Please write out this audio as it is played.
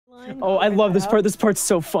Oh, I love this part. This part's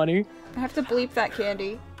so funny. I have to bleep that,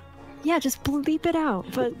 Candy. Yeah, just bleep it out,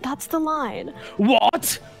 but that's the line.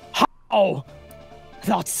 What? How?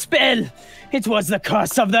 That spell! It was the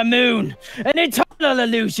curse of the moon! An eternal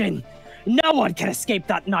illusion! No one can escape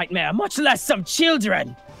that nightmare, much less some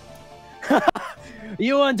children!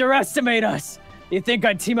 You underestimate us! You think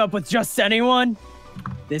I'd team up with just anyone?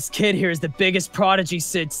 This kid here is the biggest prodigy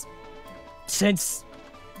since...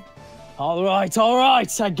 Alright,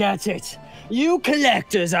 I get it. You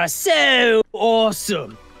collectors are so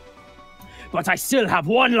awesome. But I still have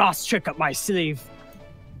one last trick up my sleeve.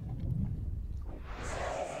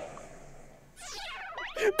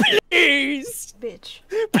 Please! Bitch.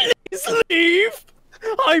 Please leave!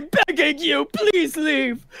 I'm begging you, please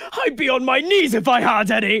leave! I'd be on my knees if I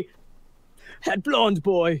had any! That blonde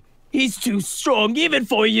boy, he's too strong even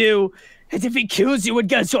for you! And if he kills you and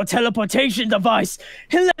gets your teleportation device,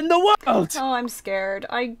 he'll end the world! Oh, I'm scared.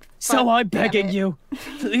 So I'm begging you,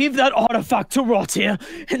 leave that artifact to rot here,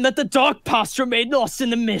 and let the dark past remain lost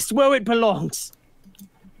in the mist where it belongs.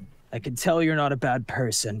 I can tell you're not a bad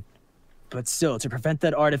person, but still, to prevent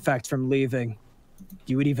that artifact from leaving,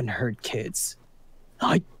 you would even hurt kids.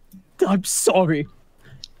 I'm sorry.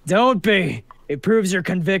 Don't be. It proves your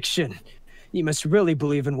conviction. You must really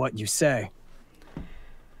believe in what you say.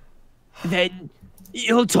 Then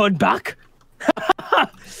you'll turn back?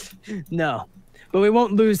 No, but we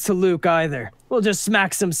won't lose to Luke either. We'll just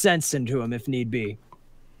smack some sense into him if need be.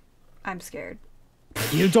 I'm scared.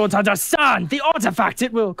 You don't understand! The artifact,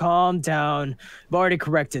 it will calm down. I've already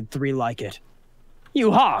corrected 3 like it.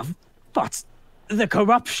 You have? But the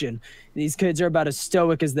corruption. These kids are about as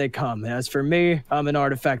stoic as they come. As for me, I'm an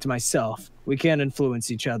artifact myself. We can't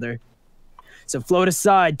influence each other. So float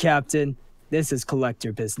aside, Captain. This is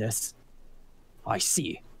collector business. I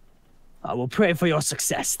see. I will pray for your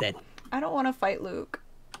success then. I don't want to fight Luke.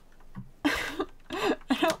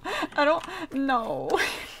 I don't, no.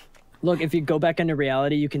 Look, if you go back into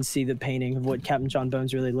reality, you can see the painting of what Captain John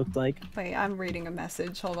Bones really looked like. Wait, I'm reading a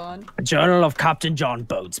message. Hold on. Journal of Captain John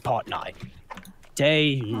Bones, Part 9.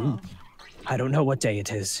 Day... Oh. I don't know what day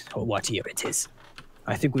it is, or what year it is.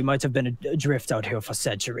 I think we might have been adrift out here for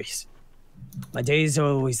centuries. My days are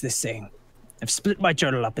always the same. I've split my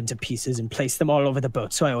journal up into pieces and placed them all over the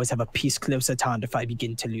boat, so I always have a piece close at hand if I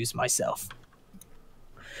begin to lose myself.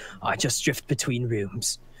 I just drift between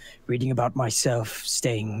rooms, reading about myself,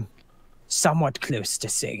 staying somewhat close to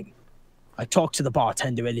sane. I talk to the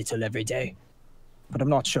bartender a little every day, but I'm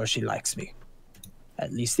not sure she likes me.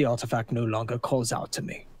 At least the artifact no longer calls out to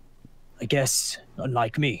me. I guess,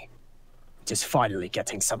 unlike me, it is finally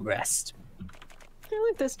getting some rest. I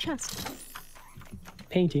like this chest.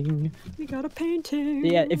 Painting. We got a painting.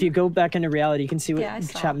 Yeah, if you go back into reality, you can see what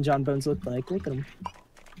Captain John Bones looked like. Look at him.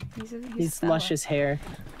 He's luscious hair.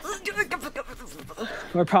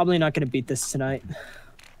 We're probably not going to beat this tonight.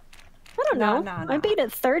 I don't know. No. I beat it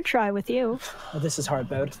 3rd try with you. Oh, this is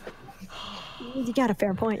hard mode. You got a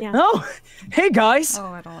fair point, yeah. Oh, hey guys. Oh,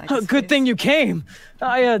 I don't like this good face. thing you came.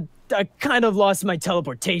 I kind of lost my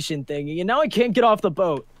teleportation thing, and now I can't get off the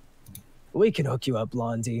boat. We can hook you up,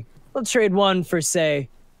 Blondie. We'll trade one for, say,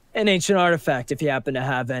 an ancient artifact if you happen to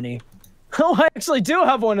have any. Oh, I actually do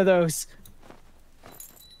have one of those.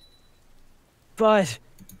 But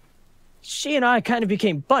she and I kind of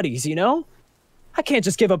became buddies, you know? I can't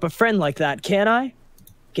just give up a friend like that, can I?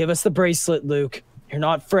 Give us the bracelet, Luke. You're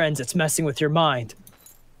not friends, it's messing with your mind.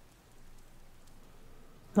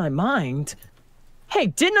 My mind? Hey,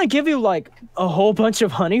 didn't I give you, like, a whole bunch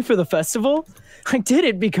of honey for the festival? I did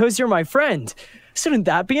it because you're my friend. Shouldn't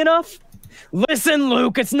that be enough? Listen,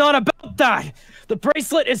 Luke, it's not about that. The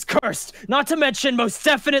bracelet is cursed, not to mention most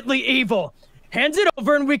definitely evil. Hand it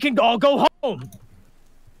over and we can all go home.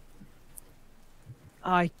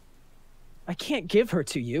 I can't give her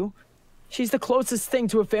to you. She's the closest thing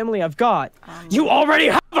to a family I've got. You already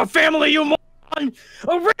have a family, you moron!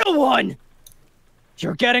 A real one!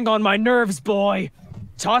 You're getting on my nerves, boy.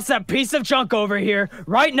 Toss that piece of junk over here,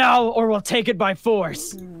 right now, or we'll take it by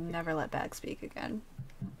force. Never let Bag speak again.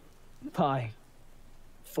 By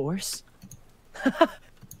force?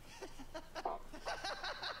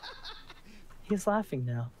 He's laughing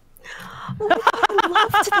now. I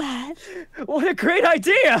loved that. What a great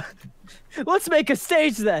idea! Let's make a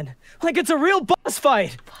stage then, like it's a real boss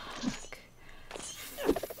fight.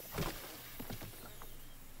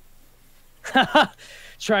 Haha,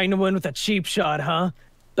 trying to win with a cheap shot, huh?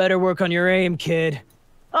 Better work on your aim, kid.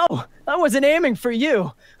 Oh, I wasn't aiming for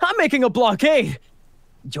you. I'm making a blockade.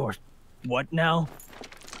 You're what now?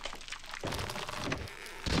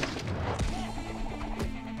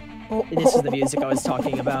 This is the music I was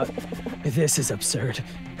talking about. This is absurd.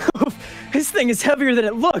 This thing is heavier than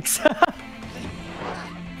it looks.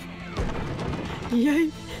 Yay.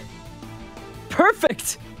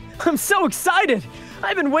 Perfect! I'm so excited!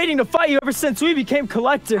 I've been waiting to fight you ever since we became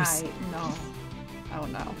collectors. No. Oh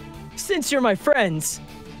no. Since you're my friends,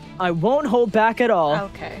 I won't hold back at all.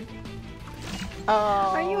 Okay.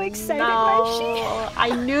 Oh, Are you excited, no. Marcy?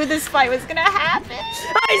 I knew this fight was gonna happen.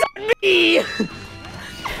 Eyes on me!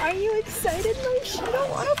 Are you excited, Marcy? I don't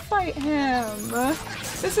want to fight him.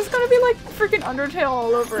 This is gonna be like freaking Undertale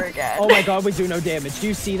all over again. Oh my god, we do no damage. Do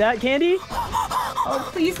you see that, Candy? Oh,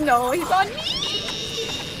 please no, he's on me.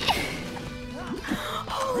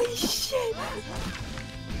 Holy shit.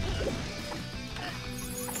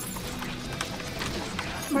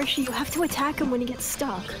 Marcy, you have to attack him when he gets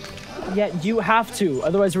stuck. Yeah, you have to.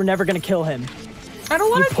 Otherwise, we're never gonna kill him. I don't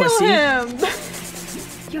want to kill pussy. him.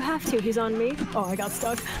 You have to. He's on me. Oh, I got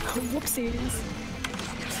stuck. Whoopsies.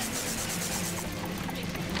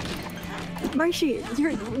 Marcy,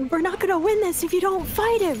 we're not gonna win this if you don't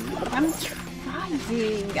fight him. I'm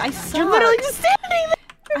trying. I suck. You're literally just standing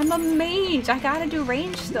there! I'm a mage. I gotta do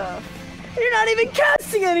range stuff. You're not even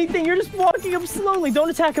casting anything! You're just walking up slowly. Don't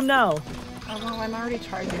attack him now. Oh no, I'm already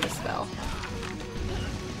charging the spell.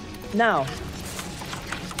 Now.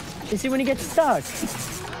 You see when he gets stuck.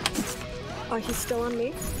 Oh, he's still on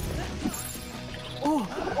me?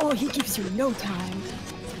 Oh, he gives you no time.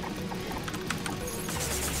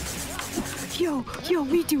 Yo,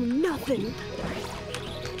 we do nothing.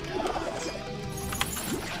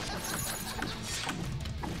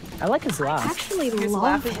 I like his laugh. I actually His love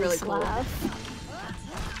laugh is his really cool. laugh.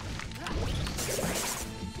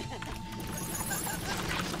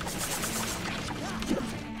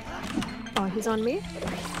 Oh, he's on me?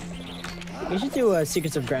 We should do a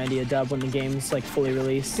Secrets of Grindea dub when the game's like fully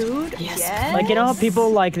released. Dude, yes. Like, you know how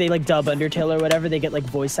people they dub Undertale or whatever, they get like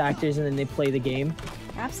voice actors and then they play the game?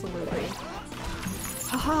 Absolutely.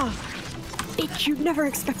 Haha. Bitch, you'd never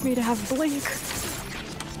expect me to have Blink.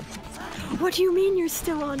 What do you mean you're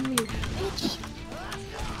still on me? Bitch.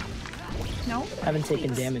 No. Haven't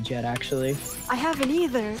taken damage yet, actually. I haven't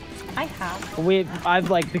either. I have. I've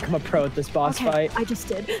like become a pro at this boss Okay, fight. I just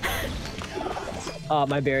did.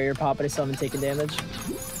 My barrier pop, but I still haven't taken damage.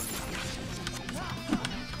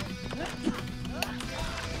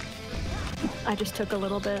 I just took a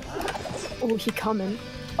little bit. Oh, he coming.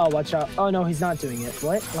 Oh, watch out. Oh no, he's not doing it.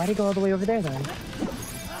 What? Why'd he go all the way over there then?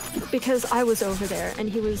 Because I was over there and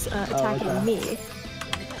he was attacking okay. me.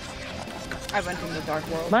 I went from the dark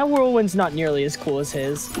world. My whirlwind's not nearly as cool as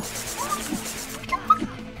his.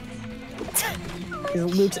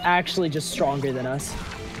 Luke's actually just stronger than us.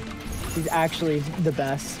 He's actually the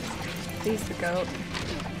best. He's the goat.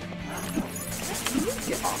 Can you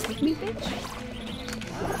get off with me, bitch?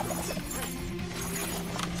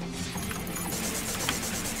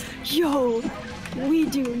 Yo, we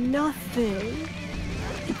do nothing.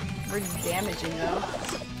 We're damaging though.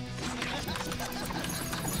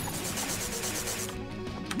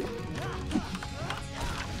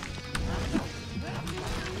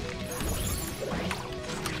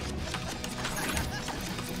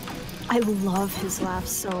 I love his laugh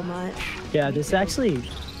so much. Yeah, this actually...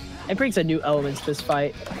 It brings a new element to this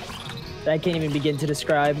fight that I can't even begin to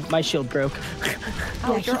describe. My shield broke.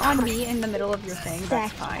 Oh, Yeah, you're he on me in the middle of your thing.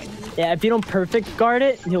 That's fine. Yeah, if you don't perfect guard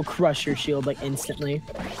it, he'll crush your shield like instantly.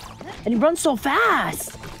 And he runs so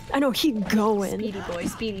fast! I know, he going. Speedy boy,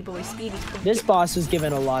 speedy boy, speedy boy. This boss was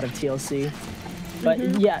given a lot of TLC. But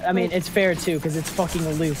yeah, I mean, it's fair too, because it's fucking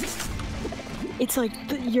Luke. It's like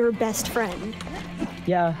your best friend.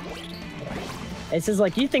 Yeah. It's just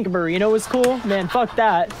like, you think Marino was cool? Man, fuck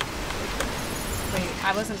that. Wait,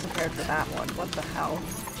 I wasn't prepared for that one. What the hell?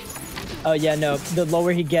 Oh yeah, no. The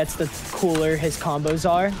lower he gets, the cooler his combos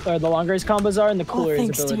are. Or the longer his combos are, and the cooler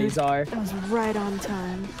thanks, his abilities dude. are. That was right on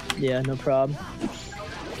time. Yeah, no problem.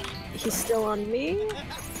 He's still on me?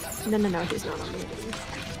 No, he's not on me.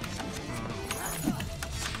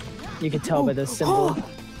 You can tell by the symbol.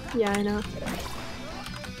 Yeah, I know.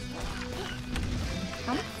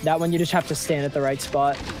 That one you just have to stand at the right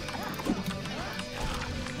spot.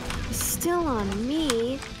 He's still on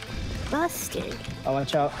me. Busted. Oh,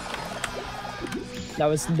 watch out. That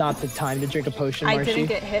was not the time to drink a potion, I Marshy. didn't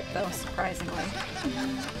get hit though, surprisingly.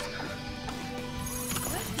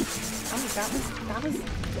 Oh, that was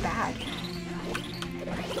bad.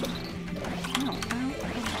 Oh,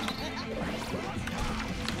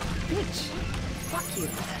 bitch. Fuck you.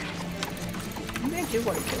 I do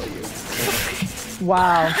want to kill you.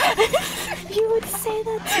 Wow. You would say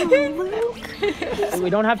that to Luke? We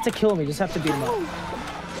don't have to kill him, we just have to beat him up.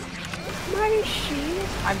 Marshy.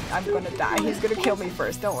 I'm gonna die. He's gonna kill me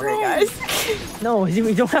first. Don't worry, guys. No,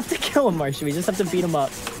 we don't have to kill him, Marshy. We just have to beat him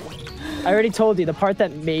up. I already told you, the part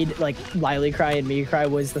that made, like, Lily cry and me cry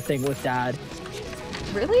was the thing with Dad.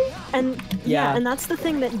 Really? And Yeah. and that's the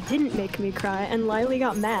thing that didn't make me cry, and Lily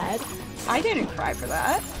got mad. I didn't cry for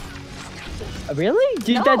that. Really?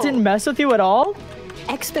 Dude, No. that didn't mess with you at all?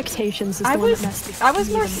 Expectations is the one that messed with I was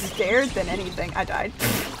me more the most. scared than anything. I died.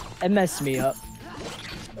 It messed me up.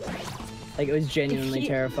 Like, it was genuinely He-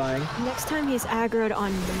 terrifying. Next time he's aggroed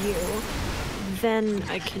on you, then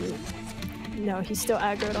I can... No, he's still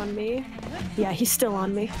aggroed on me. Yeah, he's still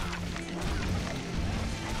on me.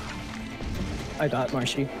 I got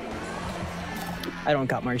Marshy. I don't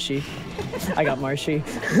got Marshy. I got Marshy.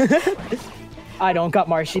 I don't got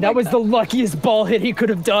Marshy. That was the luckiest ball hit he could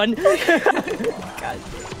have done. God.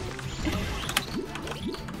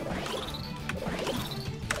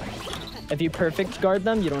 If you perfect guard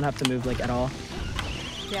them, you don't have to move, like, at all.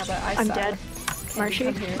 Yeah, but I'm suck. dead. Marshy?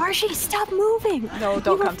 come here? Marshy, stop moving! No,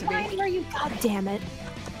 don't You come to were me. fine where you... God damn it.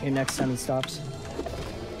 Your next time he stops.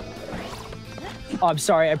 Oh, I'm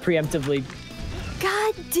sorry. I preemptively...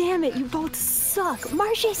 God damn it, you both suck.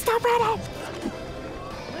 Marshy, stop running!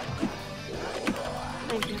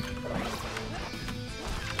 Thank you.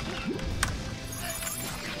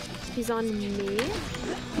 He's on me.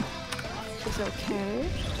 She's okay.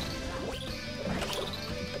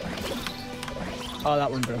 Oh,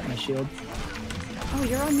 that one broke my shield. Oh,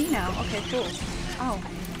 you're on me now. Okay, cool. Oh.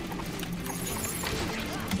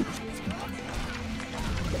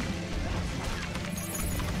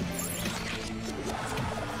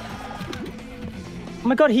 Oh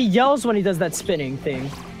my god, he yells when he does that spinning thing.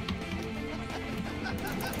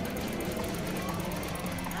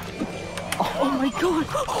 Oh my god!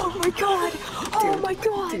 Oh my god! Oh my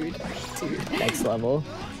god! Dude. Next level.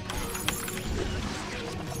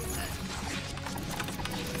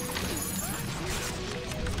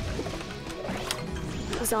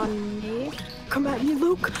 He's on me. Come at me,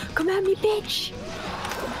 Luke! Come at me, bitch!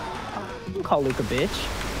 Don't call Luke a bitch.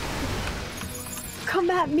 Come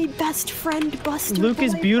at me, best friend Buster. Luke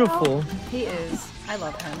is boy, beautiful. He is. I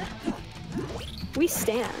love him. bro. We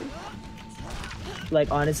stand. Like,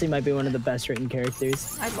 honestly, might be one of the best written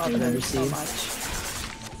characters I love I've him ever so seen.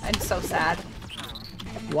 much. I'm so sad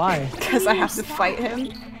Why? because I have to fight him.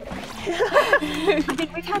 I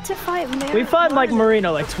think we've had to fight We fought, like,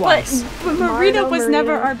 Marina, like, twice. But Marina Marino, was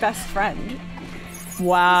never Marina. our best friend.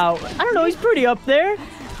 Wow. I don't know, he's pretty up there.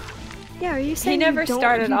 Yeah, are you He saying never you don't-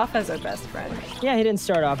 started you- off as our best friend. Yeah, he didn't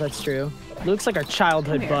start off, that's true. Luke's like our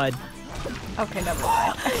childhood Come bud. Okay, never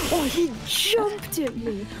mind. Oh, he jumped at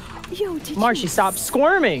me. Yo, did Marshy, you... stop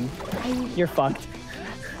squirming. You're fucked.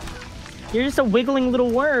 You're just a wiggling little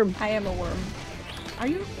worm. I am a worm. Are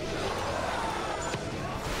you?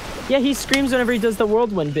 Yeah, he screams whenever he does the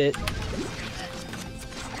whirlwind bit.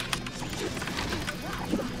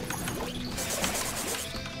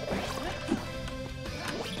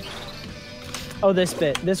 Oh, this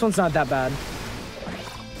bit. This one's not that bad.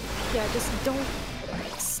 Yeah, just don't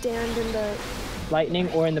stand in the... Lightning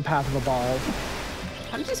or in the path of a ball.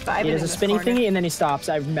 I'm just vibing. He does in a this spinny corner. thingy and then he stops.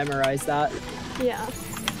 I've memorized that. Yeah.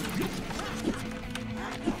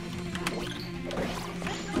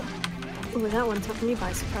 Ooh, that one took me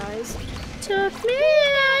by surprise. Took me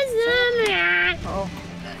as Oh,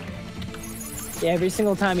 Yeah, every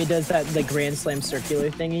single time he does that, the Grand Slam circular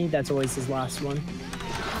thingy, that's always his last one.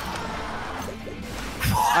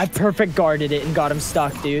 I perfect guarded it and got him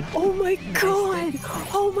stuck, dude. Oh my god!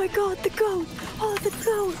 Oh my god, the goat! Oh, the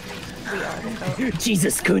goat! we are. So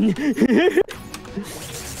Jesus, kun.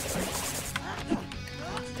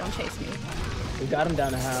 don't chase me. We got him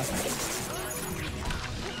down to half.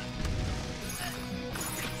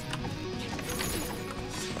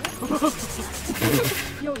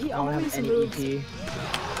 Yo, he I don't always have any moves. EP.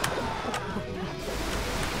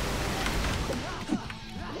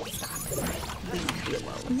 Leave me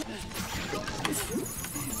alone.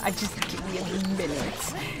 I just give me a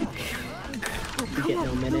minute. You get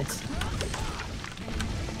no minutes.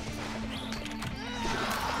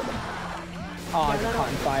 Oh, I got caught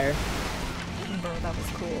in fire. Bro, that was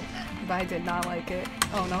cool. But I did not like it.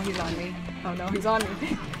 Oh no, he's on me. Oh no, he's on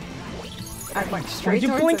me. I went Why'd straight you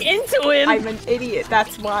towards blink him. into him? I'm an idiot,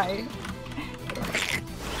 that's why.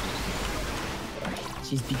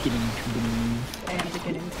 She's beginning to believe. I am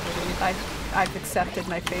beginning to believe. I've accepted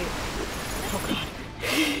my fate. Oh god.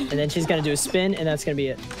 And then she's gonna do a spin, and that's gonna be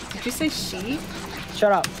it. Did you say she?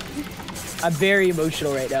 Shut up. I'm very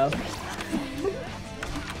emotional right now.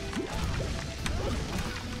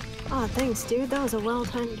 Oh, thanks, dude. That was a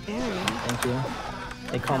well-timed barrier. Thank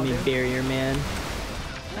you. They call me Now, dude. Barrier Man.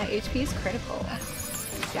 My HP is critical.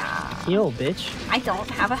 Yeah. Heal, bitch. I don't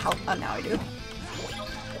have a health. Oh, now I do.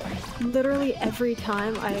 Literally every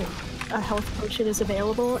time a health potion is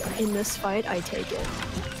available in this fight, I take it.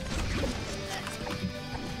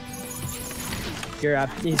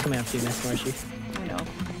 He's coming after you, Miss Marshy. I know.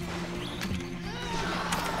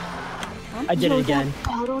 I did it again. That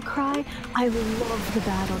battle cry? I love the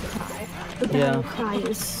battle cry. The battle cry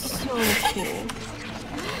is so cool.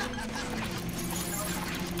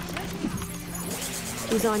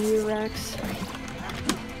 He's on you, Rex.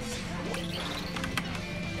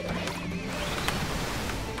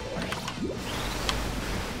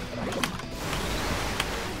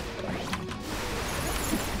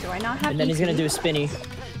 Do I not have And then he's gonna EP? do a spinny.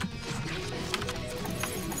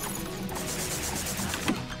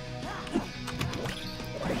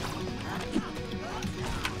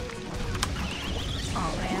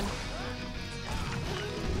 Oh man.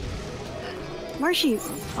 Marshy!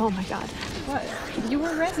 Oh my god. What? You were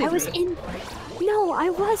resing I was me. in. No, I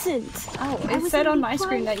wasn't! Oh, I it was said in on my decline.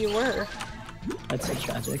 screen that you were. That's so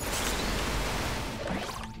tragic.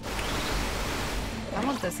 I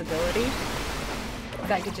want this ability.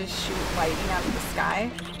 That I could just shoot lightning out of the sky.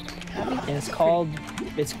 And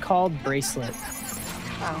it's called bracelet.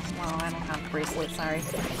 Oh, well, I don't have a bracelet, sorry.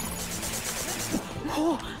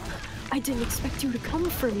 Oh, I didn't expect you to come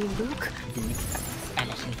for me, Luke.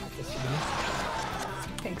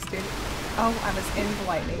 Thanks, dude. Oh, I was in the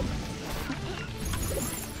lightning.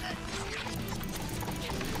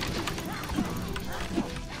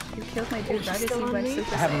 You killed my dude right as he went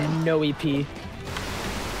Super I have Saiyan. no EP.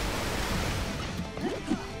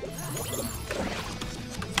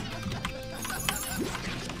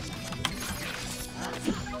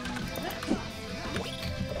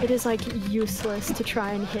 It is like useless to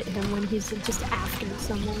try and hit him when he's just after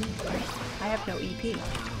someone. I have no EP.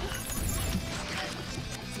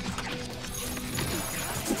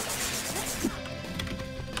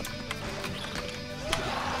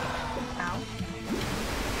 Ow.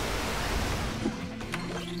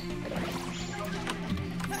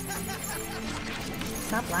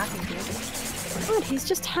 Stop laughing, dude. What? He's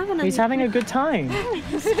just having a. He's having a good time.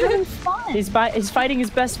 He's having fun. He's fighting his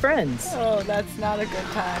best friends. Oh, that's not a good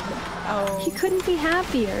time. Oh. He couldn't be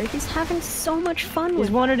happier. He's having so much fun He's with.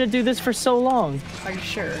 wanted to do this for so long. Are you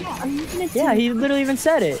sure? Are you gonna do? Yeah, he literally even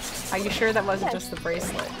said it. Are you sure that wasn't just the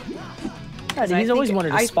bracelet? God, 'Cause I he's always think- wanted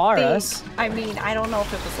to I spar think- us. I mean, I don't know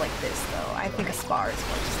if it was like this though. I think a spar is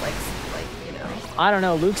more just like you know. I don't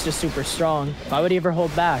know. Luke's just super strong. Why would he ever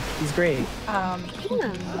hold back? He's great. Yeah.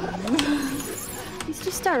 He's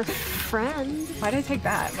just our friend. Why did I take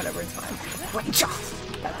that? Whatever, it's fine. Wacha!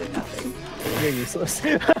 That did nothing. You're useless.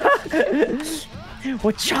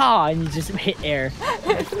 Wacha! And you just hit air.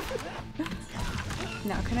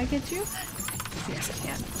 Now can I get you? Yes, I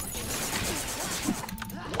can.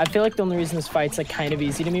 I feel like the only reason this fight's like kind of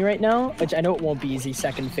easy to me right now, which I know it won't be easy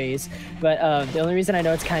second phase, but the only reason I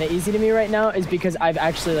know it's kind of easy to me right now is because I've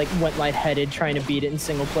actually like went lightheaded trying to beat it in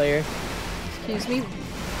single player. Excuse me.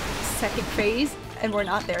 Second phase, and we're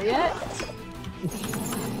not there yet.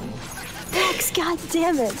 Rex, god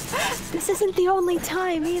damn it! This isn't the only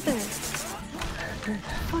time either.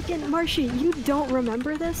 Fucking Marshy, you don't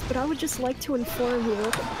remember this, but I would just like to inform you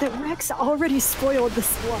that Rex already spoiled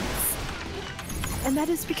this once. And that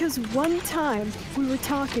is because one time we were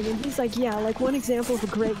talking and he's like, yeah, like one example of a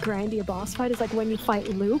great Grindea boss fight is like when you fight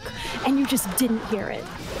Luke and you just didn't hear it.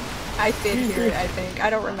 I did hear it, I think.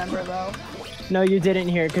 I don't remember though. No, you didn't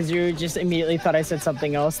hear it because you just immediately thought I said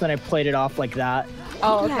something else, then I played it off like that.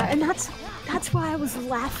 Oh, okay. Yeah, and that's why I was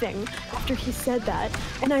laughing after he said that.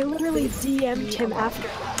 And I literally DM'd him after.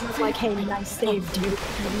 I was like, hey, nice save, dude.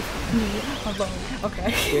 Alone.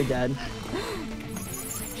 Okay. You're dead.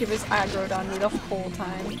 She was aggroed on me the whole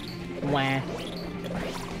time. Wah.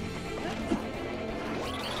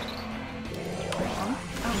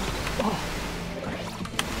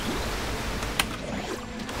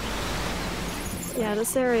 Yeah,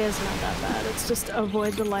 this area is not that bad. It's just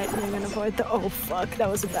avoid the lightning and avoid the— oh fuck, that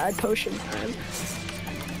was a bad potion time.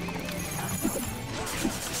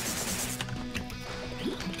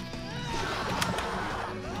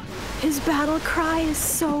 His battle cry is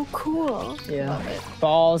so cool. Yeah.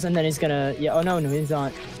 Balls, and then he's gonna. Yeah. Oh no, he's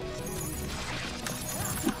not.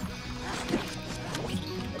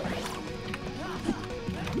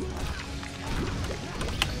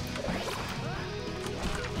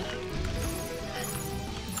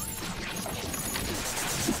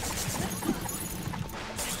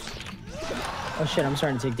 Oh shit! I'm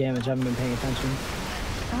starting to take damage. I haven't been paying attention.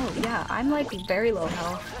 Oh yeah, I'm like very low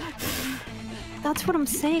health. That's what I'm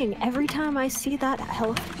saying. Every time I see that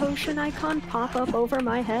health potion icon pop up over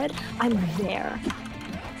my head, I'm there.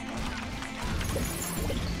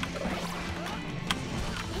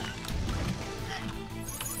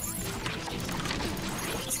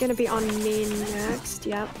 gonna be on me next.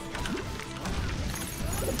 Yep.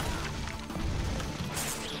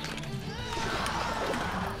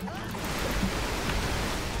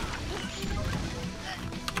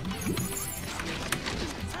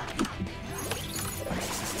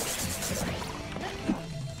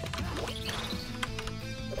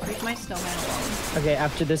 Leave my snowman alone. Okay,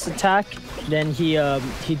 after this attack, then he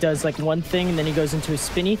does like one thing, and then he goes into a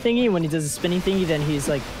spinny thingy. When he does a spinny thingy, then he's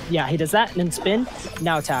like, yeah, he does that, and then spin.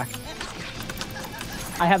 Now attack.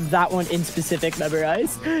 I have that one in specific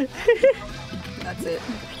memorized. That's it.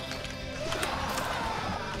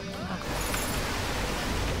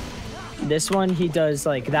 This one, he does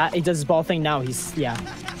like that. He does his ball thing. Now he's, yeah.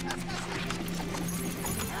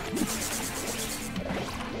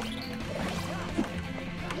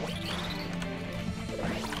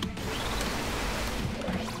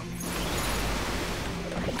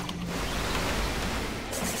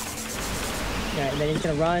 Yeah, and then he's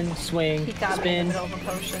gonna run, swing, He got me spin. in the middle of a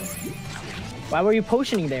potion. Why were you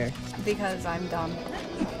potioning there? Because I'm dumb.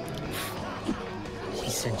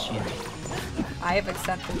 He's sentient. I have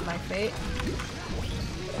accepted my fate.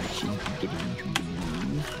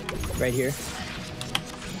 Right here.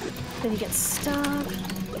 Then he gets stuck.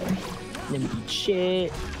 Then we eat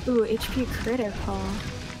shit. Ooh, HP critical.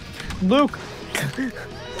 Luke!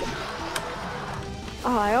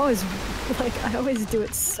 Oh, I always do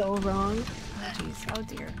it so wrong. Oh jeez, oh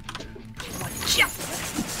dear.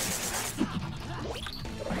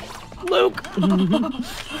 Luke!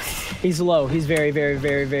 He's low. He's very, very,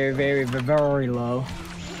 very, very, very, very low.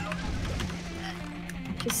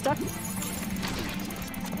 He's stuck.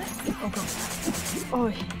 Oh,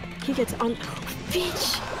 he gets on.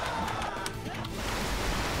 Bitch!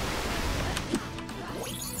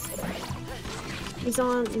 He's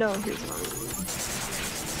on. No, he's on.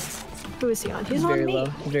 Who is he on? He's on very me. low.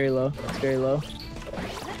 He's very low. He's very low.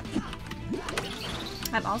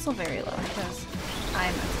 I'm also very low because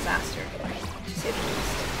I'm a disaster, to say the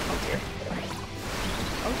least. Oh dear.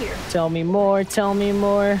 Oh dear. Tell me more. Tell me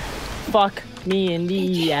more. Fuck me in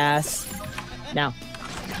the ass. Now.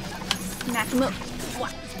 Smack him up.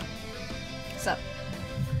 What? So,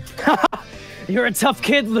 You're a tough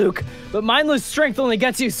kid, Luke, but mindless strength only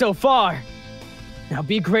gets you so far. Now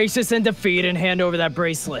be gracious and defeat and hand over that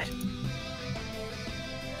bracelet.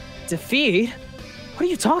 Defeat? What are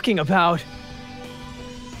you talking about?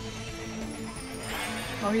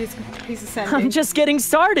 oh, he's ascending. I'm just getting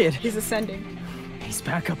started. He's ascending. He's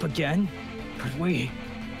back up again? But we...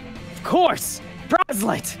 Of course!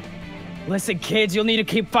 Bracelet! Listen, kids, you'll need to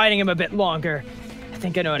keep fighting him a bit longer. I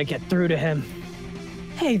think I know how to get through to him.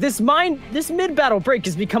 Hey, this mid-battle break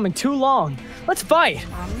is becoming too long. Let's fight!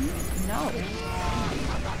 No.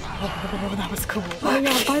 Oh, that was cool. Oh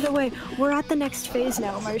yeah, by the way, we're at the next phase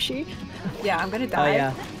now, Marshy. Yeah, I'm gonna Oh, die.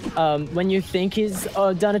 yeah. When you think he's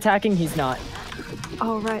done attacking, he's not.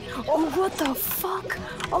 Oh right. Oh, what the fuck?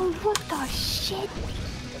 Oh, what the shit?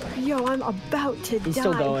 Yo, I'm about to die. He's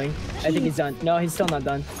still going. I think he's done. No, he's still not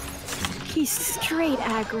done. He straight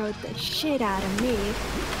aggroed the shit out of me.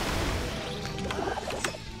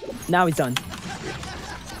 Now he's done.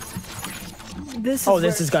 This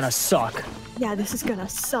This is gonna suck. Yeah, this is gonna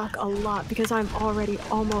suck a lot because I'm already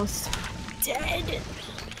almost dead.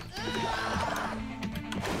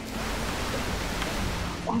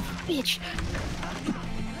 Oh, bitch.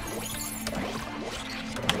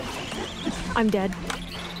 I'm dead.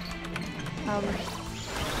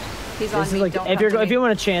 He's on This is me. like Don't if come to if me. you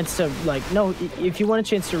want a chance to like if you want a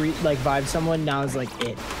chance to vibe someone, now is like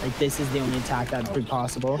it. Like this is the only attack that would be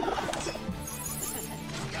possible.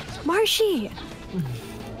 Marshy!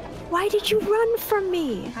 Why did you run from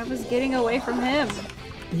me? I was getting away from him.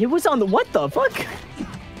 He was on the what the fuck?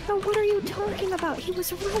 No, what are you talking about? He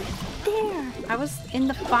was right there. I was in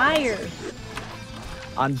the fire.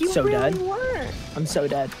 I'm You so really dead. were. I'm so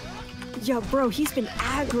dead. Yo, bro, he's been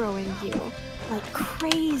aggroing you like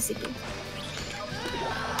crazy.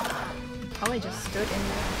 Probably just stood in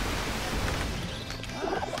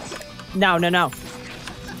there. No, no, no.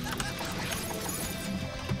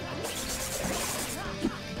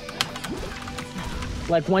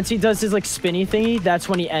 Like once he does his like spinny thingy, that's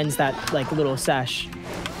when he ends that like little sesh.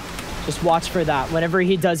 Just watch for that. Whenever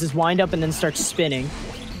he does his wind up and then starts spinning.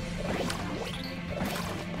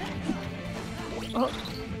 Oh,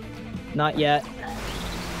 Not yet.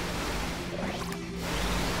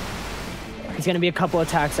 He's gonna be a couple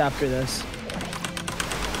attacks after this.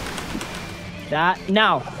 That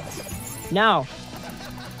now. Now.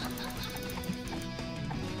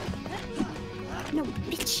 no,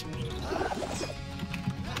 bitch.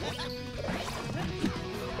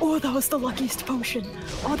 Oh, that was the luckiest potion.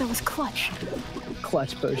 Oh, that was clutch.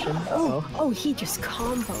 Clutch potion. Oh, he just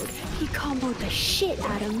comboed. He comboed the shit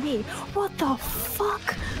out of me. What the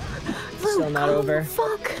fuck? Luke, Still not over.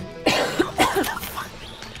 Fuck. What the fuck?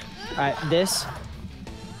 Alright, this.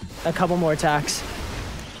 A couple more attacks.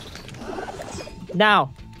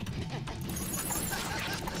 Now.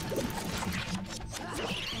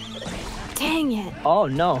 Dang it. Oh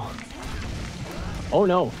no. Oh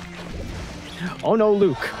no. Oh no,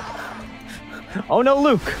 Luke. Oh no,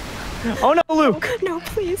 Luke. Oh no, Luke. No,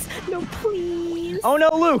 please. No, please. Oh no,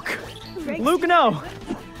 Luke. Rex, Luke, no.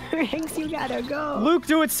 Rex, you gotta go. Luke,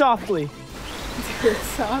 do it softly. Do it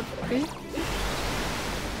softly.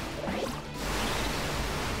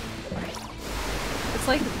 It's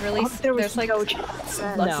like really. There was there's like no chance.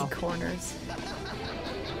 lucky No. corners.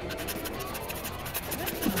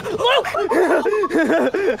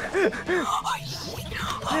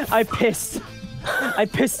 I pissed. I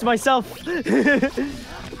pissed myself. Luke!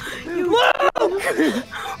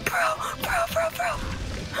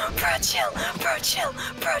 Bro, chill.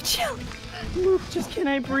 Bro, chill. Luke, just can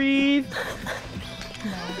I breathe?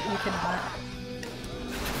 No, you cannot.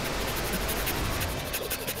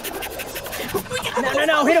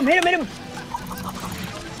 No, hit him.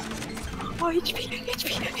 Oh, HP,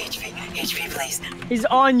 please. He's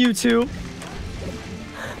on you two.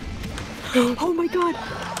 Oh my god.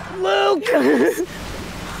 Luke!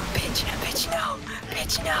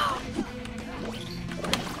 Bitch, no.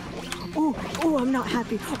 Oh, I'm not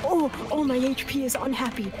happy. Oh, my HP is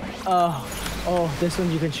unhappy. Oh, this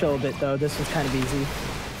one you can chill a bit though. This one's kind of easy.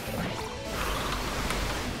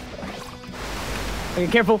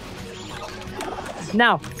 Okay, careful.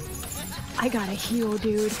 Now. I gotta heal,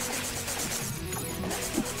 dude.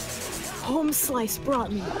 Home slice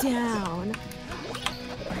brought me down.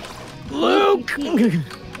 Luke!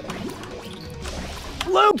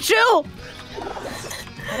 Luke, chill!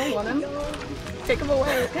 I don't want him. Take him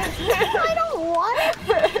away. I don't want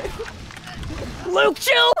it. Luke,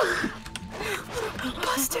 chill!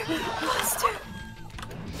 Buster. Go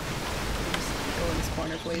in this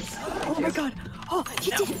corner, please. Oh my god. Oh,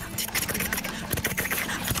 you did it.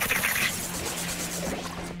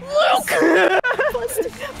 Luke!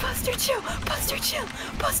 Buster, chill.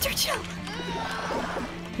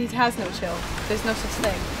 He has no chill. There's no such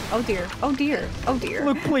thing. Oh dear.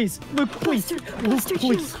 Luke, please. Luke, please. Buster,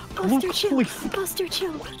 please. Luke, please. Buster,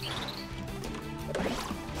 chill.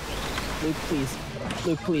 Luke, please.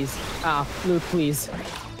 Luke, please. Ah, Luke, please.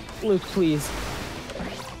 Luke, please.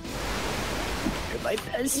 You're my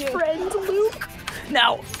best friend, Luke.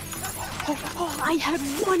 Now. Oh, I had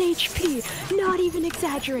 1 HP. Not even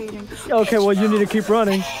exaggerating. Okay, well, you need to keep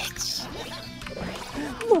running.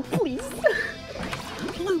 Luke, please.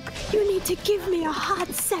 Luke, you need to give me a hot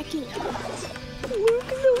second.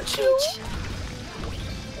 Luke, chill.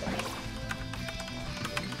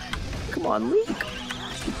 Come on, Luke.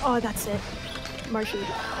 Oh, that's it. Marshy,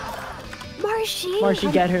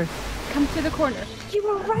 Marshy, get her. Come to the corner. you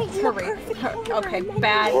were right. In the Hurry. perfect order. Okay, I meant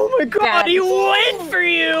bad. Oh my god, Bad. he went for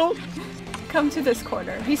you! Come to this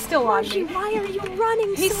corner. He's still on Marshy, me. why are you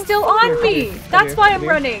running He's so still fast? on me. That's why I'm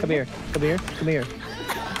running. Come here.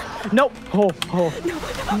 Nope. Oh.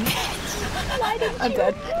 Why did I'm you?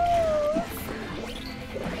 dead.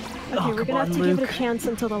 Okay, we're gonna have to give it a chance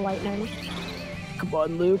until the lightning. Come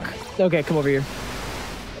on, Luke. Okay, come over here.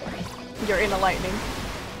 You're in the lightning.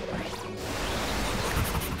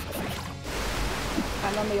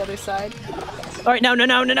 I'm on the other side. All right,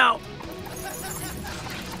 now.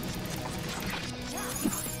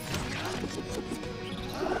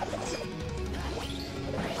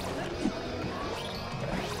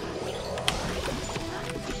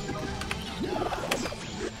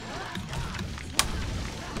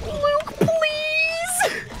 Luke,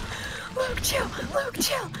 please! Luke, chill.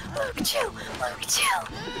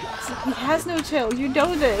 He has no chill. You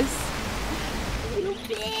know this.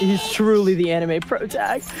 He's truly the anime pro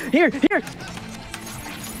tag. Here.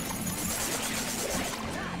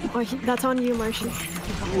 Oh, that's on you, Marshy.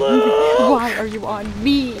 Why are you on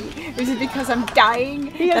me? Is it because I'm dying?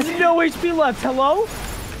 He has no HP left. Hello?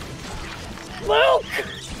 Luke!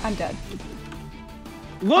 I'm dead.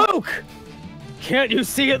 Luke! Can't you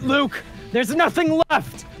see it, Luke? There's nothing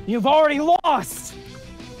left. You've already lost.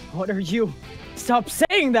 What are you? Stop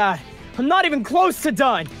saying that. I'm not even close to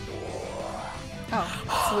done.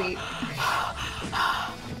 Oh, sweet.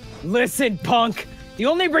 Listen, punk. The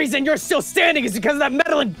only reason you're still standing is because of that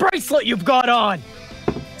meddling bracelet you've got on.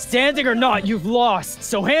 Standing or not, you've lost,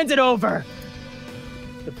 so hand it over.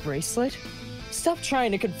 The bracelet? Stop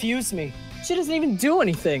trying to confuse me. She doesn't even do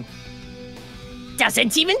anything.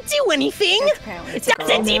 Doesn't even do anything? It's apparently. It's a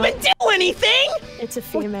Doesn't female. even do anything? It's a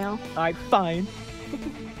female. Alright, fine.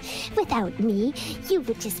 Without me, you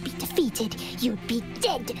would just be defeated. You'd be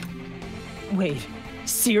dead. Wait,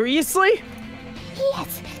 seriously?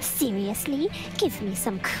 Yes, seriously. Give me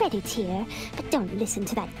some credit here. But don't listen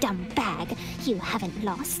to that dumb bag. You haven't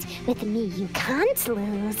lost. With me, you can't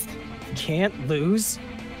lose. Can't lose?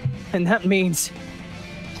 And that means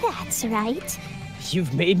That's right.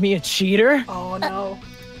 you've made me a cheater? Oh no.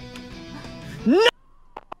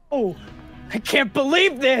 No! I can't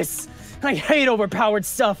believe this! I hate overpowered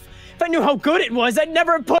stuff. If I knew how good it was, I'd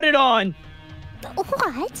never have put it on!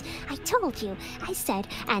 What? I told you. I said,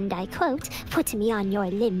 and I quote, "Put me on your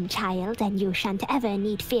limb, child, and you shan't ever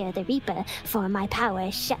need fear the Reaper, for my power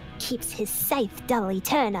keeps his scythe dull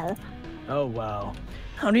eternal." Oh, wow.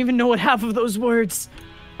 I don't even know what half of those words.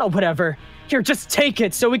 Oh, whatever. Here, just take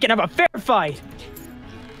it so we can have a fair fight.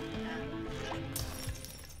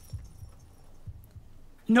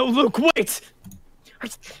 No, Luke, wait!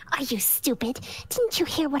 Are you stupid? Didn't you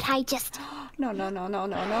hear what I just... No, no, no, no,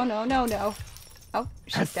 no, no, no, no, no. Oh,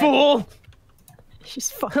 she's dead. Fool! She's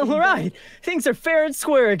fucking All right, things are fair and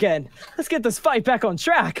square again. Let's get this fight back on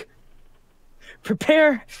track.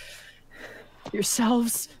 Prepare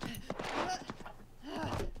yourselves.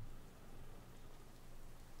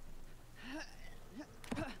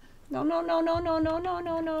 No, no, no, no, no, no, no,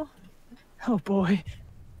 no, no. Oh boy,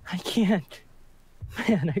 I can't.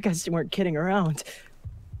 Man, I guess you weren't kidding around.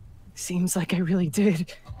 Seems like I really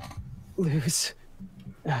did lose,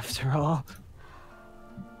 after all.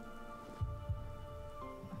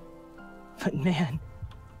 But man,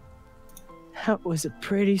 that was a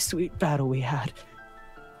pretty sweet battle we had,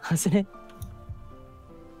 wasn't it?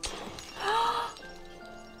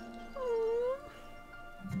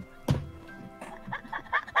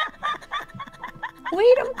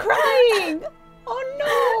 Wait, I'm crying!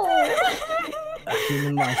 Oh no! A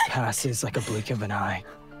human life passes like a blink of an eye.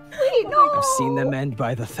 Wait, no! I've seen them end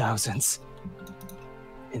by the thousands.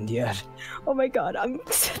 And yet, Oh my god,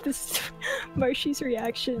 this Marshy's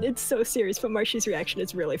reaction, it's so serious, but Marshy's reaction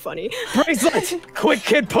is really funny. Bracelet! Quick,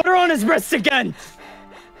 kid, put her on his wrist again!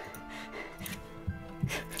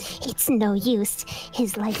 It's no use.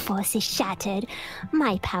 His life force is shattered.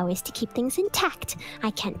 My power is to keep things intact.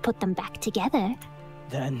 I can't put them back together.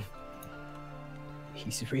 Then,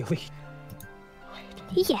 he's really...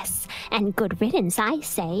 Yes, and good riddance, I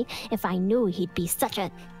say, if I knew he'd be such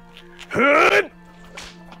a...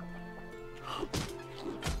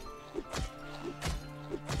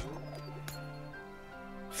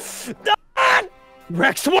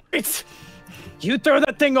 Rex, wait! You throw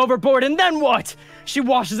that thing overboard and then what? She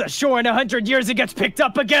washes ashore in 100 years and gets picked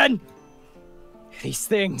up again? These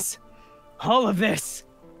things. All of this.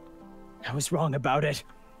 I was wrong about it.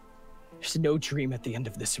 There's no dream at the end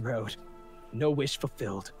of this road. No wish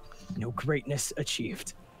fulfilled. No greatness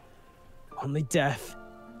achieved. Only death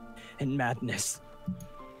and madness.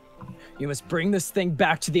 You must bring this thing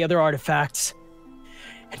back to the other artifacts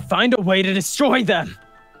and find a way to destroy them.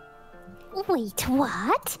 Wait,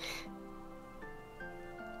 what?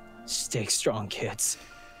 Stay strong, kids.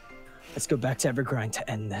 Let's go back to Evergrind to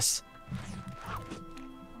end this.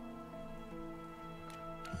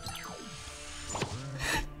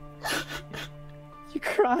 You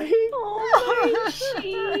crying? Oh,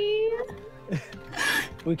 Marshy.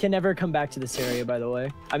 We can never come back to this area, by the way.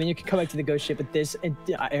 I mean, you can come back to the ghost ship, but this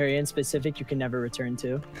area in specific, you can never return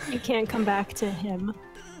to. You can't come back to him.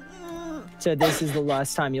 So this is the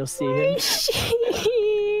last time you'll see him.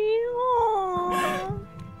 Aw.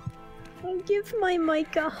 I'll give my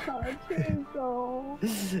mic a hug. Here you go.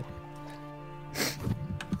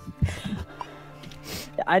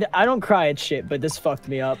 I don't cry at shit, but this fucked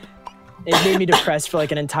me up. It made me depressed for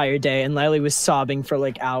like an entire day, and Lily was sobbing for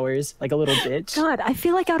like hours, like a little bitch. God, I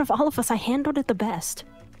feel like out of all of us, I handled it the best.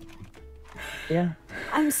 Yeah.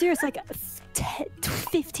 I'm serious, like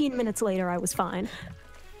 15 minutes later, I was fine.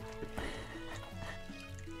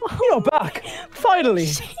 You're back! Finally!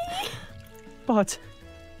 But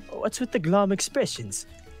what's with the glum expressions?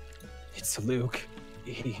 It's Luke.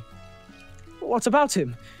 What about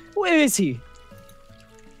him? Where is he?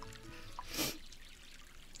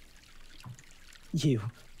 You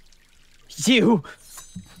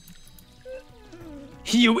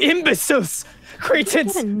imbeciles!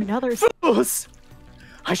 Cretins! Get another... Fools!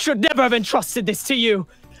 I should never have entrusted this to you!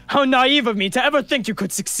 How naive of me to ever think you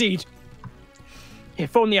could succeed!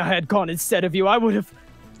 If only I had gone instead of you, I would have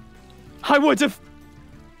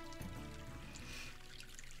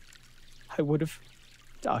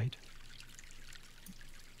died.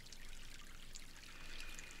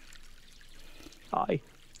 I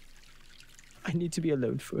need to be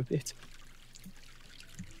alone for a bit.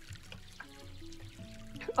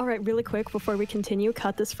 Alright, really quick before we continue,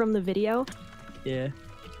 cut this from the video. Yeah.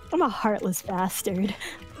 I'm a heartless bastard.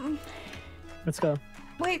 Let's go.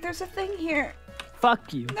 Wait, there's a thing here.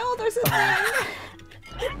 Fuck you. No, there's a thing.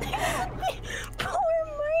 Poor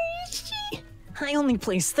Marcy. I only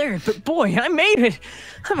placed third, but boy, I made it.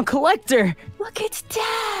 I'm a collector. Look, it's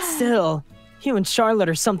Dad. Still, you and Charlotte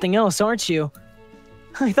are something else, aren't you?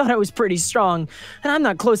 I thought I was pretty strong, and I'm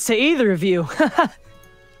not close to either of you.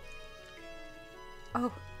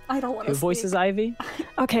 Oh, I don't want to. Who voices Ivy?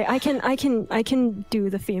 Okay, I can do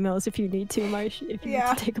the females if you need to, Marcy. If you need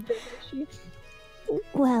to take a break, Marcy.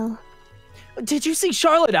 Well, Did you see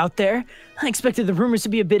Charlotte out there? I expected the rumors to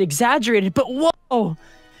be a bit exaggerated, but whoa!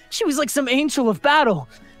 She was like some angel of battle.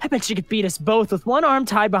 I bet she could beat us both with one arm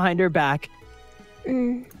tied behind her back.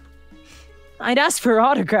 I'd ask for her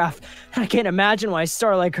autograph. I can't imagine why a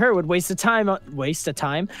star like her would waste time on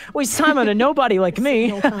a nobody like me.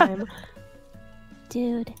 No time.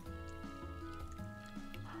 dude.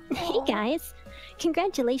 Hey guys,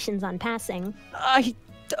 congratulations on passing.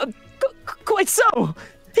 Quite so.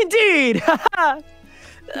 Indeed.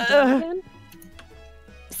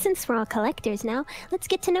 Since we're all collectors now, let's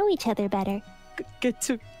get to know each other better. Get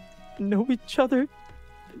to know each other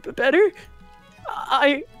better?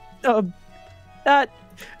 I've gotta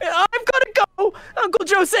go. Uncle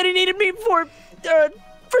Joe said he needed me for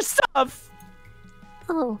stuff.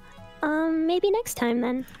 Oh, maybe next time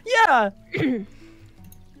then. Yeah.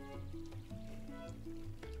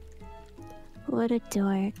 What a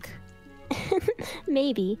dork.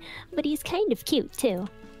 Maybe, but he's kind of cute too.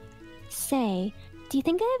 Say, do you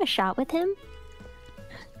think I have a shot with him?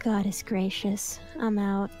 God is gracious. I'm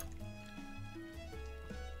out.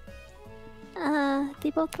 They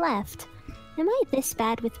both left. Am I this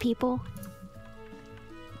bad with people?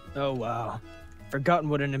 Oh wow. Forgotten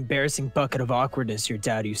what an embarrassing bucket of awkwardness your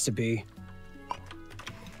dad used to be.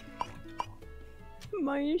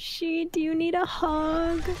 Marcy, do you need a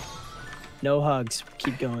hug? No hugs.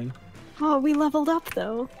 Keep going. Oh, we leveled up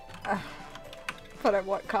though. But at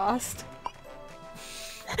what cost?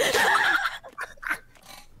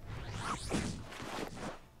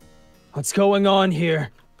 What's going on here?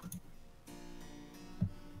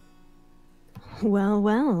 Well,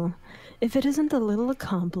 well. If it isn't the little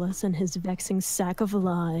accomplice and his vexing sack of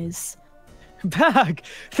lies. Back!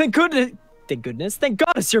 Thank goodness! Thank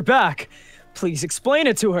goddess you're back! Please explain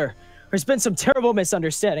it to her. There's been some terrible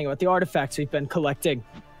misunderstanding about the artifacts we've been collecting.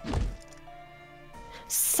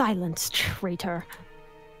 Silence, traitor.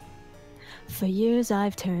 For years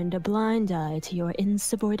I've turned a blind eye to your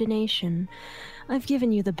insubordination. I've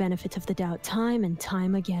given you the benefit of the doubt time and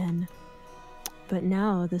time again. But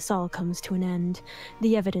now this all comes to an end.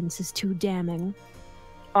 The evidence is too damning.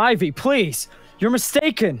 Ivy, please! You're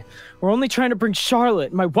mistaken! We're only trying to bring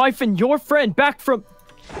Charlotte, my wife, and your friend back from—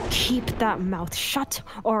 Keep that mouth shut,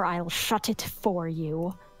 or I'll shut it for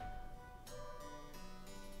you.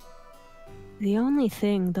 The only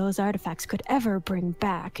thing those artifacts could ever bring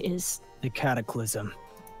back is— the cataclysm.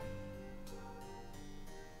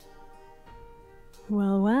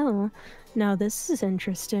 Well, well. Now this is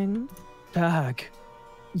interesting. Bag.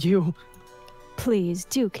 You— Please,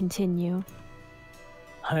 do continue.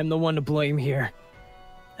 I'm the one to blame here.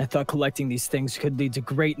 I thought collecting these things could lead to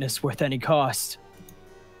greatness worth any cost.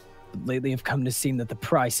 But lately I've come to see that the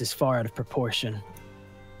price is far out of proportion.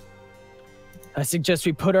 I suggest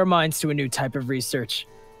we put our minds to a new type of research.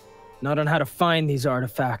 Not on how to find these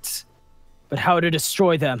artifacts, but how to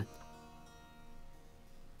destroy them.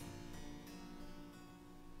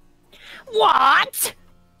 What?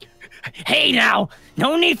 Hey now!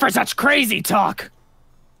 No need for such crazy talk!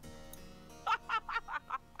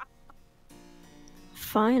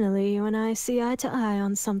 Finally, you and I see eye to eye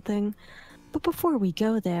on something. But before we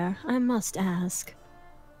go there, I must ask.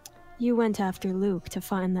 You went after Luke to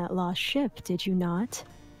find that lost ship, did you not?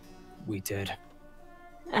 We did.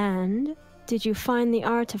 And did you find the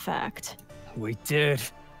artifact? We did.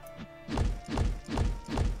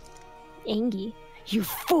 Angie. You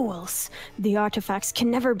fools! The artifacts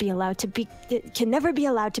can never be allowed to be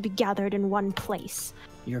gathered in one place.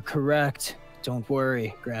 You're correct. Don't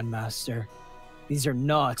worry, Grandmaster. These are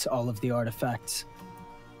not all of the artifacts.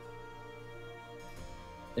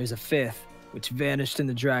 There's a fifth, which vanished in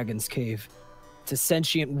the Dragon's Cave. It's a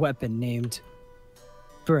sentient weapon named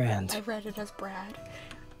Brand. I read it as Brad.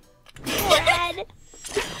 Brad!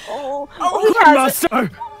 Oh,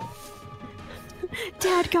 Grandmaster!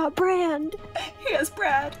 Dad got Brand! He has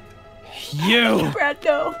Brad. You! Brad,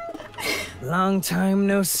 no. Long time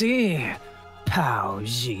no see, Pao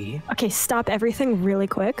Ji. Okay, stop everything really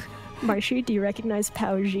quick. Marcy, do you recognize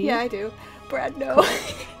Pao Ji? Yeah, I do. Brad, no.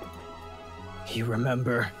 You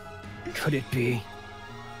remember? Could it be?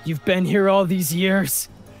 You've been here all these years?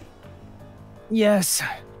 Yes.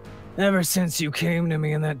 Ever since you came to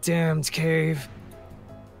me in that damned cave.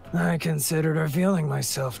 I considered revealing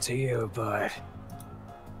myself to you, but...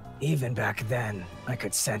 even back then, I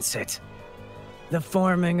could sense it. The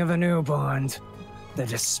forming of a new bond. The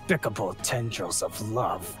despicable tendrils of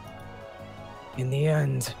love. In the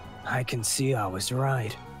end, I can see I was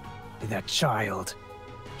right. That child.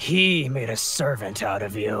 He made a servant out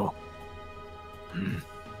of you.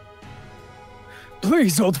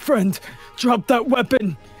 Please, old friend, drop that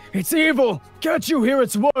weapon. It's evil. Can't you hear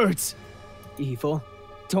its words? Evil?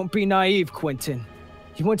 Don't be naive, Quentin.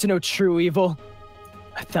 You want to know true evil?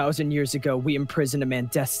 1,000 years ago, we imprisoned a man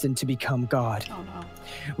destined to become God. Oh no.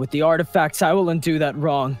 With the artifacts, I will undo that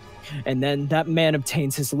wrong. And then that man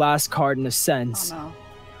obtains his last card and ascends. Oh no.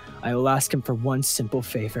 I will ask him for one simple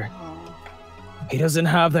favor. Oh. He doesn't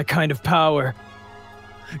have that kind of power.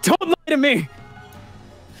 Don't lie to me!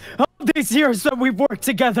 All these years that we've worked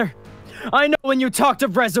together, I know when you talked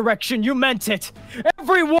of resurrection, you meant it.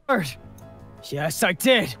 Every word! Yes, I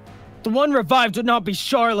did. The one revived would not be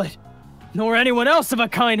Charlotte, nor anyone else of a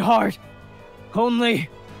kind heart. Only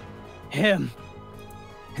him.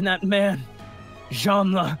 And that man,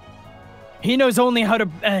 Jamla. He knows only how to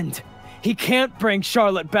end. He can't bring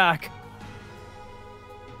Charlotte back.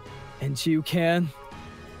 And you can?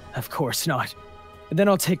 Of course not. Then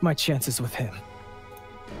I'll take my chances with him.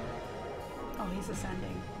 Oh, he's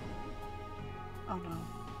ascending. Oh no.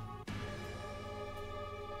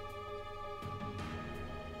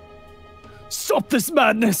 Stop this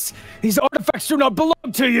madness! These artifacts do not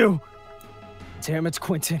belong to you! Damn it,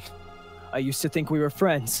 Quentin. I used to think we were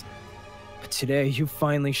friends. But today, you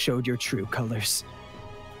finally showed your true colors.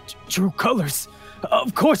 True colors?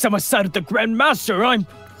 Of course I'm a side of the Grand Master,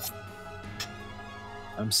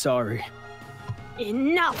 I'm sorry.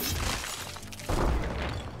 Enough!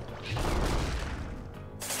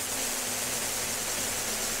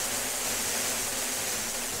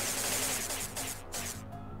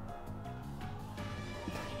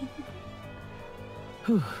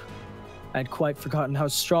 I'd quite forgotten how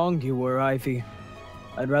strong you were, Ivy.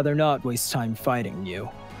 I'd rather not waste time fighting you.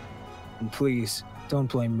 And please,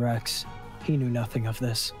 don't blame Rex. He knew nothing of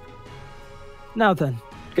this. Now then,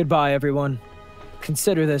 goodbye, everyone.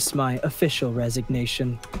 Consider this my official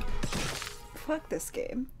resignation. Fuck this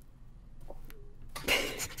game.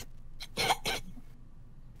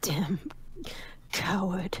 Damn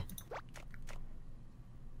coward.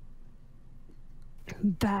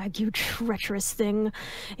 Bag, you treacherous thing.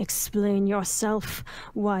 Explain yourself.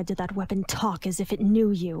 Why did that weapon talk as if it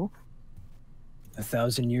knew you?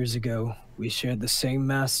 1,000 years ago, we shared the same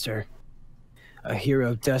master. A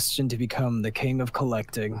hero destined to become the king of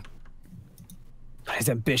collecting. But his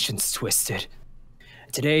ambitions twisted.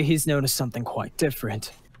 Today, he's known as something quite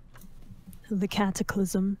different. The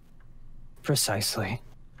Cataclysm. Precisely.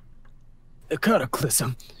 The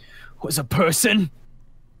Cataclysm was a person?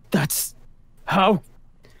 That's... how?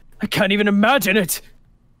 I can't even imagine it!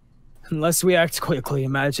 Unless we act quickly,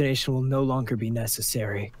 imagination will no longer be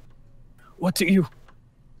necessary. What do you...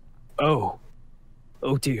 Oh.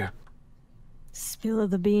 Oh dear. Spill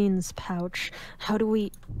the beans, Pouch. How do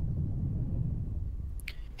we...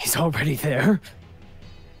 He's already there?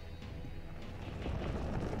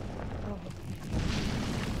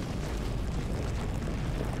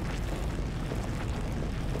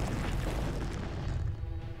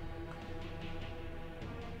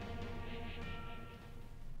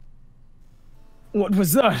 What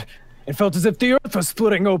was that? It felt as if the earth was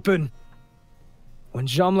splitting open. When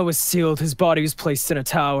Jamla was sealed, his body was placed in a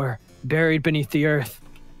tower, buried beneath the earth.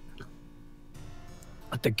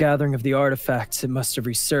 At the gathering of the artifacts, it must have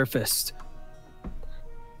resurfaced.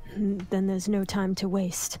 Then there's no time to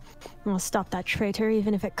waste. I'll stop that traitor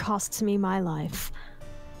even if it costs me my life.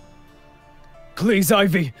 Please,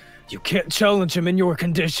 Ivy! You can't challenge him in your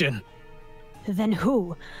condition. Then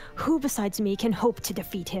who? Who besides me can hope to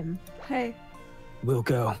defeat him? Hey. We'll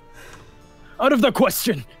go. Out of the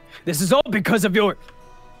question! This is all because of your...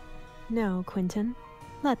 No, Quentin.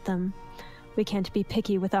 Let them. We can't be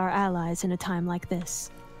picky with our allies in a time like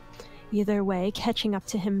this. Either way, catching up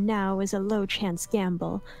to him now is a low-chance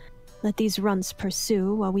gamble. Let these runts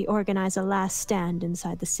pursue while we organize a last stand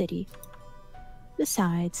inside the city.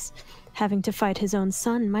 Besides, having to fight his own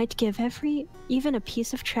son might give even a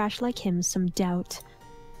piece of trash like him some doubt.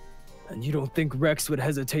 And you don't think Rex would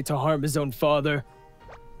hesitate to harm his own father?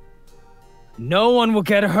 No one will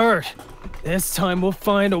get hurt. This time we'll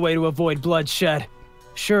find a way to avoid bloodshed.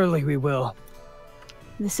 Surely we will.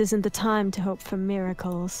 This isn't the time to hope for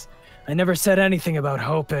miracles. I never said anything about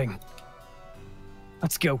hoping.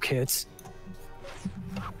 Let's go, kids.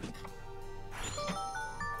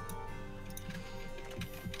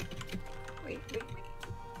 Wait.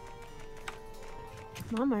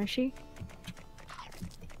 Come on, Marshy.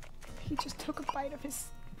 He just took a bite of his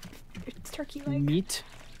turkey leg. Meat.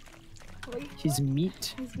 Wait, He's what?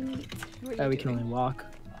 meat. He's meat. What are Oh, you we can doing? only walk.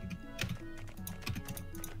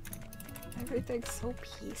 Everything's so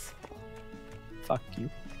peaceful. Fuck you.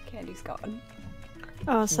 Candy's gone.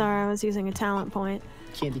 Oh, sorry, I was using a talent point.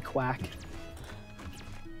 Candy quack.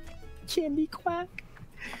 Candy quack.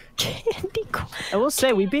 Candy corn. I will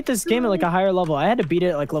say, we beat this game at like a higher level. I had to beat it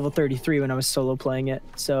at like level 33 when I was solo playing it.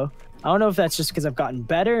 So I don't know if that's just because I've gotten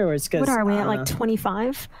better or it's because... What are we I at, don't like know.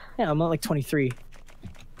 25? Yeah, I'm at like 23.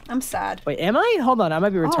 I'm sad. Wait, am I? Hold on, I might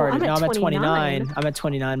be retarded. I'm at No, I'm at 29. 29. I'm at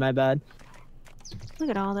 29, my bad. Look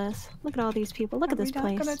at all this. Look at all these people. Look at this We're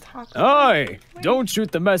not place. gonna talk. Aye, don't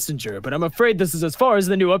shoot the messenger, but I'm afraid this is as far as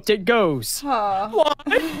the new update goes. Huh.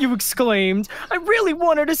 What? You exclaimed. I really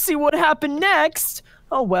wanted to see what happened next.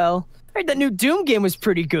 Oh well, I heard that new Doom game was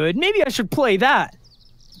pretty good. Maybe I should play that.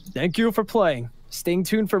 Thank you for playing. Staying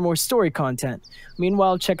tuned for more story content.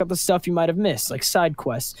 Meanwhile, check out the stuff you might have missed, like side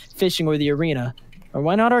quests, fishing, or the arena. Or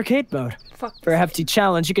why not arcade mode? Fuck. For a hefty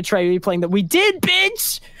challenge, you could try replaying that. We did,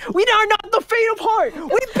 bitch! We are not the Fate of Heart! We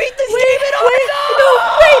beat this game in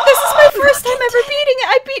Wait, this is my first time ever beating it.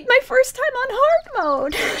 I beat my first time on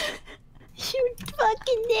hard mode. You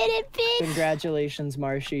fucking did it, bitch. Congratulations,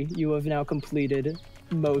 Marshy. You have now completed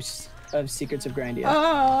most of Secrets of Grindea.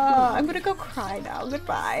 I'm gonna go cry now.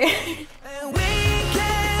 Goodbye. And we